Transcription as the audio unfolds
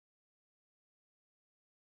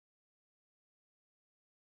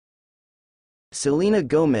Selena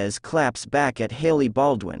Gomez claps back at Hailey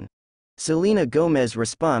Baldwin. Selena Gomez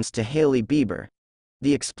response to Hailey Bieber.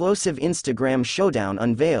 The explosive Instagram showdown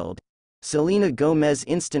unveiled. Selena Gomez's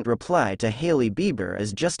instant reply to Hailey Bieber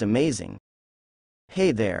is just amazing.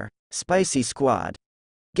 Hey there, Spicy Squad.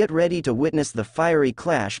 Get ready to witness the fiery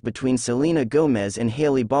clash between Selena Gomez and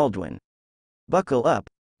Hailey Baldwin. Buckle up,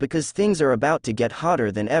 because things are about to get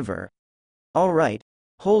hotter than ever. Alright,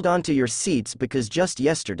 hold on to your seats because just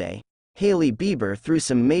yesterday, Hailey Bieber threw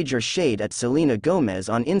some major shade at Selena Gomez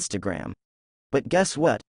on Instagram. But guess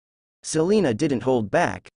what? Selena didn't hold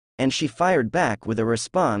back, and she fired back with a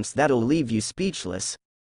response that'll leave you speechless.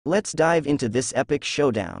 Let's dive into this epic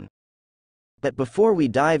showdown. But before we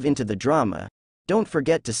dive into the drama, don't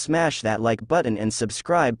forget to smash that like button and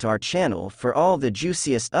subscribe to our channel for all the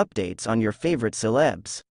juiciest updates on your favorite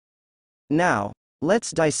celebs. Now,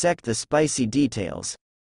 let's dissect the spicy details.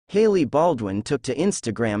 Hailey Baldwin took to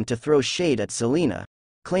Instagram to throw shade at Selena,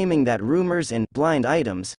 claiming that rumors and blind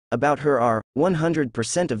items about her are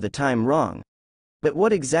 100% of the time wrong. But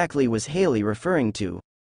what exactly was Hailey referring to?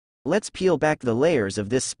 Let's peel back the layers of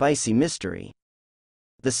this spicy mystery.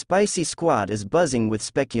 The Spicy Squad is buzzing with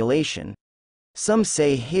speculation. Some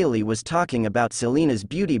say Hailey was talking about Selena's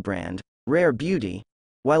beauty brand, Rare Beauty,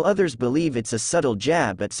 while others believe it's a subtle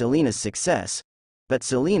jab at Selena's success. But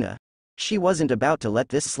Selena, she wasn't about to let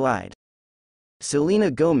this slide.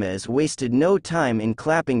 Selena Gomez wasted no time in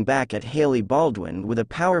clapping back at Hailey Baldwin with a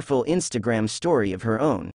powerful Instagram story of her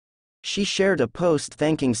own. She shared a post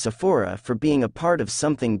thanking Sephora for being a part of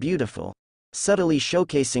something beautiful, subtly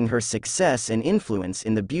showcasing her success and influence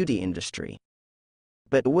in the beauty industry.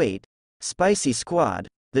 But wait, Spicy Squad,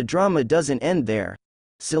 the drama doesn't end there.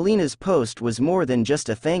 Selena's post was more than just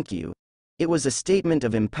a thank you. It was a statement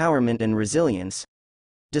of empowerment and resilience.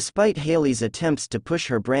 Despite Hailey's attempts to push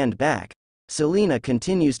her brand back, Selena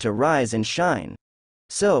continues to rise and shine.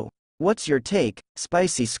 So, what's your take,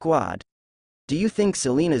 Spicy Squad? Do you think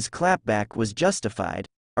Selena's clapback was justified,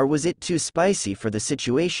 or was it too spicy for the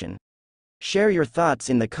situation? Share your thoughts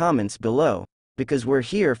in the comments below, because we're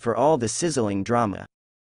here for all the sizzling drama.